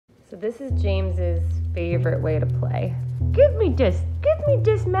So this is James's favorite way to play. Give me this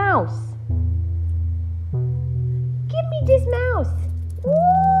mouse. Give me this mouse.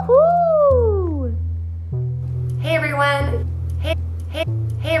 Woohoo! Hey everyone. Hey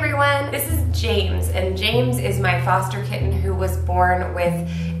everyone. This is James, and James is my foster kitten who was born with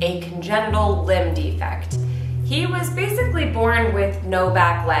a congenital limb defect. He was basically born with no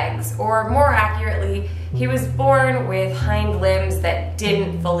back legs, or more accurately, he was born with hind limbs that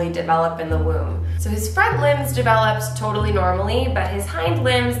didn't fully develop in the womb. So his front limbs developed totally normally, but his hind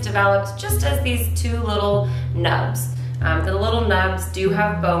limbs developed just as these two little nubs. The little nubs do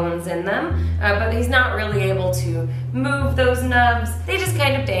have bones in them, but he's not really able to move those nubs. They just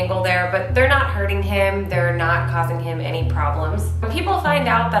kind of dangle there, but they're not hurting him. They're not causing him any problems. When people find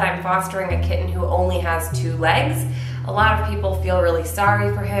out that I'm fostering a kitten who only has 2 legs, a lot of people feel really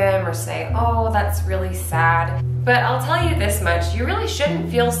sorry for him or say, oh, that's really sad. But I'll tell you this much, you really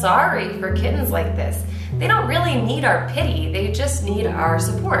shouldn't feel sorry for kittens like this. They don't really need our pity, they just need our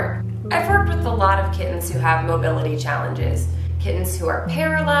support. I've worked with a lot of kittens who have mobility challenges. Kittens who are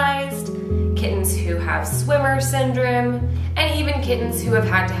paralyzed, kittens who have swimmer syndrome, and even kittens who have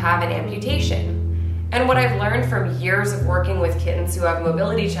had to have an amputation. And what I've learned from years of working with kittens who have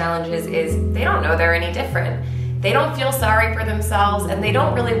mobility challenges is they don't know they're any different. They don't feel sorry for themselves, and they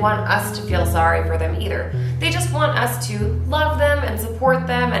don't really want us to feel sorry for them either. They just want us to love them and support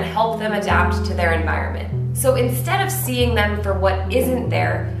them and help them adapt to their environment. So instead of seeing them for what isn't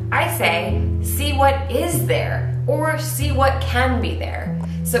there, I say, see what is there, or see what can be there.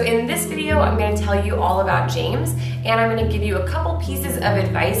 So in this video, I'm going to tell you all about James, and I'm going to give you a couple pieces of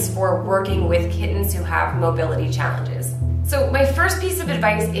advice for working with kittens who have mobility challenges. So my first piece of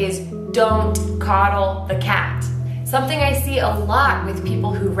advice is don't coddle the cat. Something I see a lot with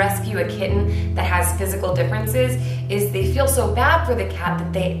people who rescue a kitten that has physical differences is they feel so bad for the cat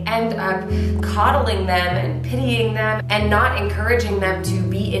that they end up coddling them and pitying them and not encouraging them to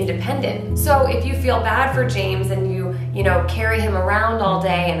be independent. So if you feel bad for James and you carry him around all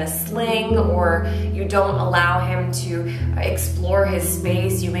day in a sling, or you don't allow him to explore his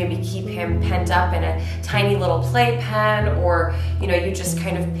space, you maybe keep him pent up in a tiny little playpen, or you just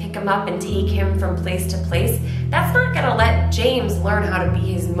kind of pick him up and take him from place to place, that's not going to let James learn how to be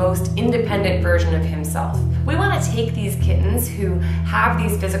his most independent version of himself. We want to take these kittens who have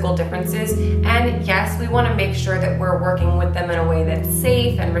these physical differences, and yes, we want to make sure that we're working with them in a way that's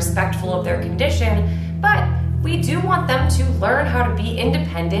safe and respectful of their condition, but we do want them to learn how to be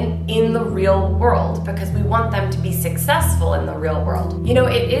independent in the real world, because we want them to be successful in the real world.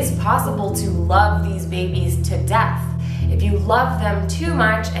 It is possible to love these babies to death. If you love them too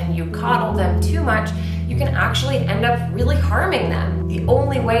much and you coddle them too much, you can actually end up really harming them. The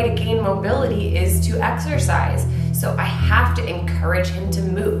only way to gain mobility is to exercise. So I have to encourage him to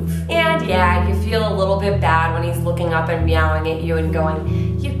move. And yeah, you feel a little bit bad when he's looking up and meowing at you and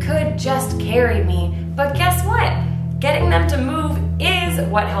going, you could just carry me. But guess what? Getting them to move is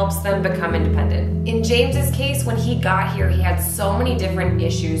what helps them become independent. In James's case, when he got here, he had so many different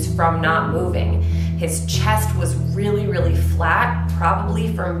issues from not moving. His chest was really, really flat,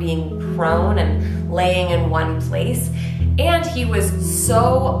 probably from being prone and laying in one place. And he was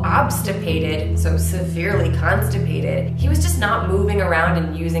so obstipated, so severely constipated, he was just not moving around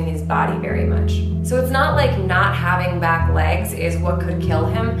and using his body very much. So it's not like not having back legs is what could kill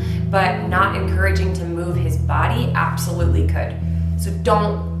him, but not encouraging to move his body absolutely could. So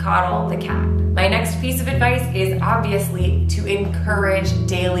don't coddle the cat. My next piece of advice is obviously to encourage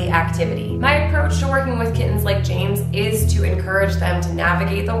daily activity. My approach to working with kittens like James is to encourage them to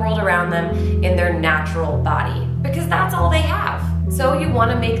navigate the world around them in their natural body, because that's all they have. So you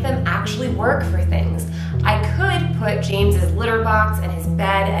want to make them actually work for things. I could put James's litter box and his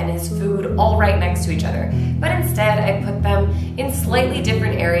bed and his food all right next to each other, but instead I put them in slightly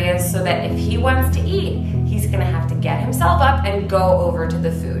different areas so that if he wants to eat, he's gonna have to get himself up and go over to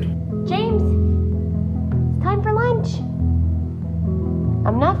the food. James, it's time for lunch.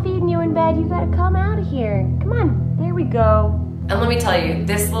 I'm not feeding you in bed, you gotta come out of here. Come on, there we go. And let me tell you,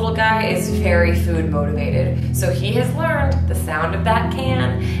 this little guy is very food motivated. So he has learned the sound of that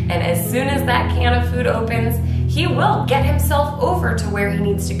can, and as soon as that can of food opens, he will get himself over to where he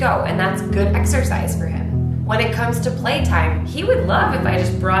needs to go, and that's good exercise for him. When it comes to playtime, he would love if I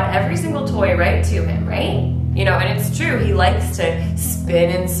just brought every single toy right to him, right? You know, and it's true, he likes to spin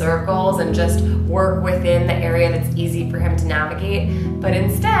in circles and just work within the area that's easy for him to navigate. But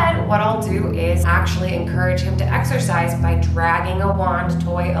instead, what I'll do is actually encourage him to exercise by dragging a wand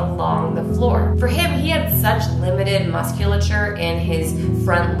toy along the floor. For him, he had such limited musculature in his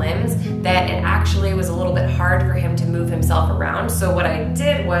front limbs that it actually was a little bit hard for him to move himself around. So what I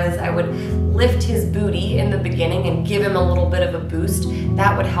did was I would lift his booty in the beginning and give him a little bit of a boost.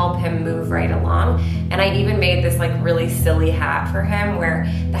 That would help him move right along. And I even made this like really silly hat for him where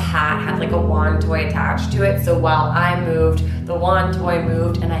the hat had like a wand toy attached to it. So while I moved, the wand toy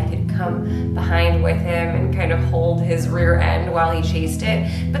moved and I could come behind with him and kind of hold his rear end while he chased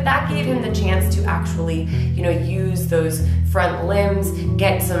it. But that gave him the chance to actually, you know, use those front limbs,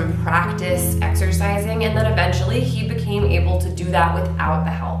 get some practice exercising, and then eventually he became able to do that without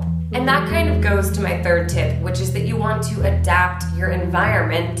the help. And that kind of goes to my third tip, which is that you want to adapt your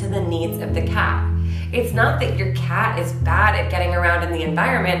environment to the needs of the cat. It's not that your cat is bad at getting around in the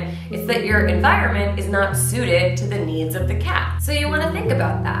environment, it's that your environment is not suited to the needs of the cat. So you want to think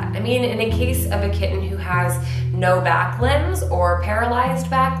about that. I mean, in a case of a kitten who has no back limbs or paralyzed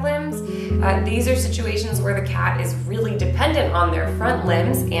back limbs, these are situations where the cat is really dependent on their front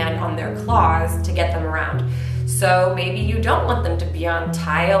limbs and on their claws to get them around. So maybe you don't want them to be on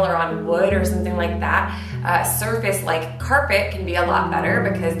tile or on wood or something like that. Surface like carpet can be a lot better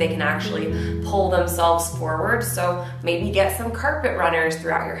because they can actually pull themselves forward. So maybe get some carpet runners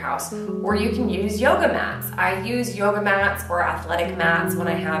throughout your house. Or you can use yoga mats. I use yoga mats or athletic mats when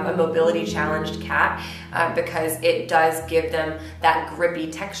I have a mobility challenged cat because it does give them that grippy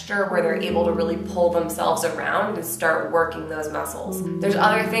texture where they're able to really pull themselves around and start working those muscles. There's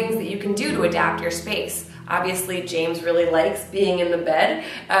other things that you can do to adapt your space. Obviously, James really likes being in the bed,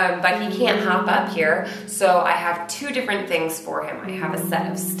 but he can't hop up here. So I have two different things for him. I have a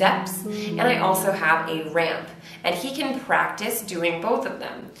set of steps and I also have a ramp, and he can practice doing both of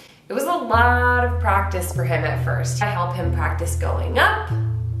them. It was a lot of practice for him at first. I help him practice going up.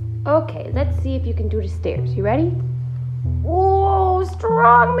 Okay, let's see if you can do the stairs. You ready? Whoa,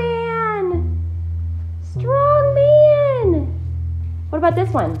 strong man! Strong man! What about this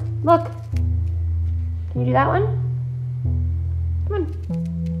one? Look. Can you do that one? Come on.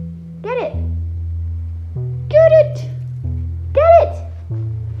 Get it. Get it. Get it.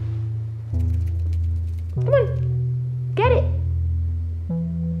 Come on. Get it.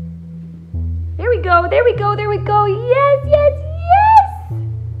 There we go. There we go. There we go. Yes, yes, yes.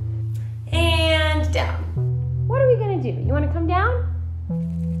 And down. What are we going to do? You want to come down?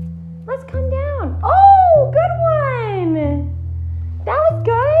 Let's come down. Oh, good one. That was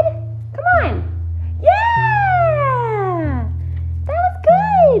good. Come on. Yeah! That was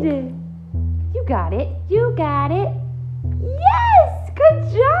good! You got it. You got it. Yes! Good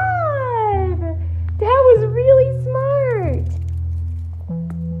job! That was really smart.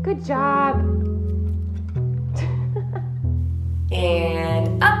 Good job.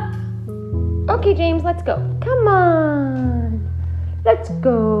 And up. Okay, James, let's go. Come on. Let's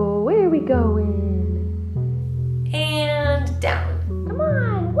go. Where are we going? And down. Come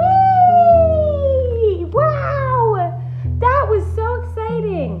on. Whee! Wow! That was so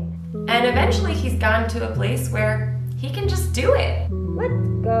exciting. And eventually he's gotten to a place where he can just do it. Let's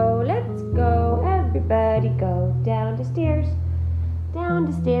go. Everybody go down the stairs. Down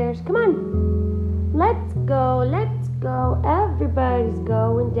the stairs. Come on. Let's go. Everybody's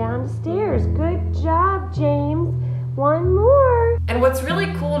going down the stairs. Good job, James. One more. And what's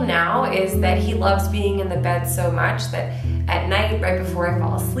really cool now is that he loves being in the bed so much that at night, right before I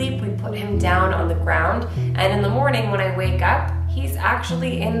fall asleep, we put him down on the ground. And in the morning when I wake up, he's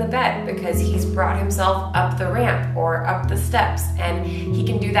actually in the bed because he's brought himself up the ramp or up the steps. And he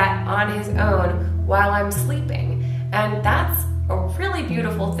can do that on his own while I'm sleeping. And that's a really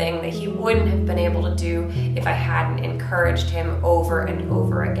beautiful thing that he wouldn't have been able to do if I hadn't encouraged him over and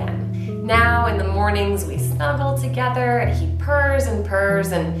over again. Now in the mornings we snuggle together and he purrs and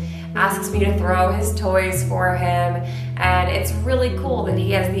asks me to throw his toys for him, and it's really cool that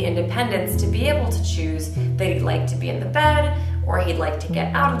he has the independence to be able to choose that he'd like to be in the bed, or he'd like to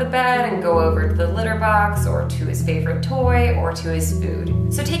get out of the bed and go over to the litter box or to his favorite toy or to his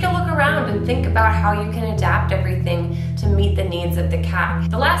food. So take a look around and think about how you can adapt everything to meet the needs of the cat.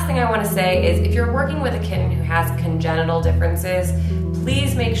 The last thing I want to say is if you're working with a kitten who has congenital differences,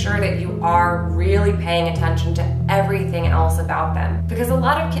 please make sure that you are really paying attention to everything else about them. Because a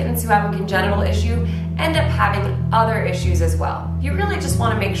lot of kittens who have a congenital issue end up having other issues as well. You really just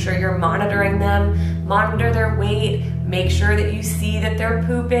want to make sure you're monitoring them, monitor their weight, make sure that you see that they're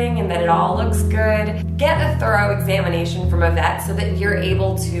pooping and that it all looks good. Get a thorough examination from a vet so that you're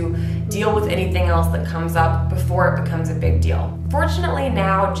able to deal with anything else that comes up before it becomes a big deal. Fortunately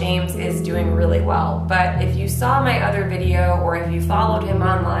now James is doing really well, but if you saw my other video or if you followed him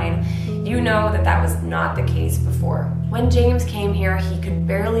online, you know that that was not the case before. When James came here, he could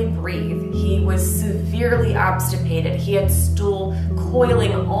barely breathe. He was severely obstipated. He had stool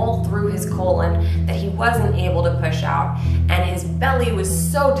coiling all through his colon that he wasn't able to push out, and his belly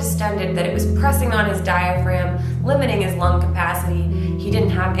was so distended that it was pressing on his diaphragm, limiting his lung capacity. He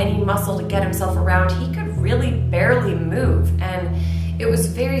didn't have any muscle to get himself around. He could really barely move, and it was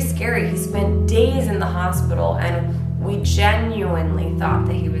very scary. He spent days in the hospital, and we genuinely thought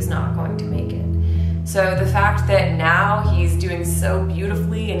that he was not going to make it. So the fact that now he's doing so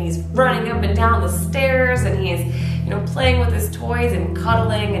beautifully and he's running up and down the stairs and he's, playing with his toys and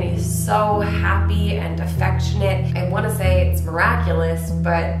cuddling and he's so happy and affectionate, I want to say it's miraculous,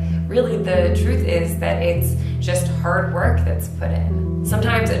 but really the truth is that it's just hard work that's put in.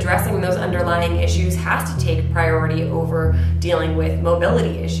 Sometimes addressing those underlying issues has to take priority over dealing with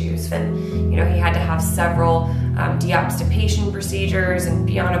mobility issues. And, he had to have several deobstipation procedures and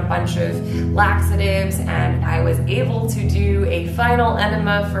be on a bunch of laxatives, and I was able to do a final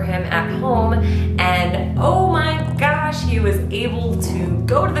enema for him at home, and oh my gosh, he was able to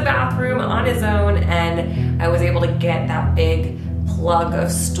go to the bathroom on his own, and I was able to get that big plug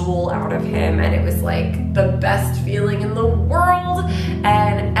of stool out of him, and it was like the best feeling in the world.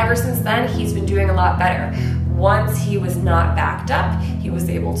 And ever since then, he's been doing a lot better. Once he was not backed up, he was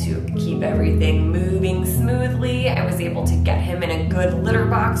able to keep everything moving smoothly. I was able to get him in a good litter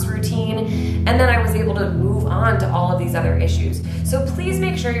box routine, and then I was able to move on to all of these other issues. So please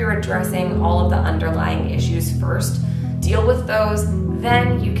make sure you're addressing all of the underlying issues first. Deal with those,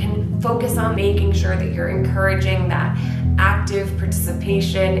 then you can focus on making sure that you're encouraging that active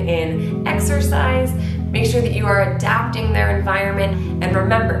participation in exercise. Make sure that you are adapting their environment, and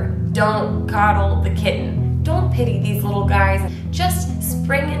remember, don't coddle the kitten. Don't pity these little guys. Just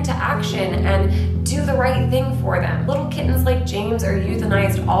spring into action and do the right thing for them. Little kittens like James are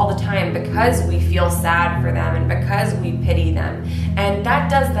euthanized all the time because we feel sad for them and because we pity them. And that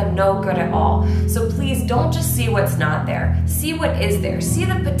does them no good at all. So please don't just see what's not there. See what is there. See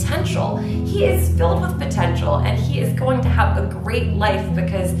the potential. He is filled with potential, and he is going to have a great life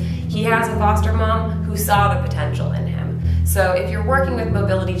because he has a foster mom who saw the potential in him. So if you're working with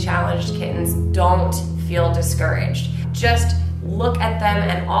mobility challenged kittens, don't feel discouraged. Just look at them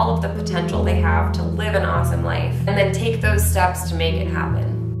and all of the potential they have to live an awesome life, and then take those steps to make it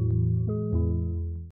happen.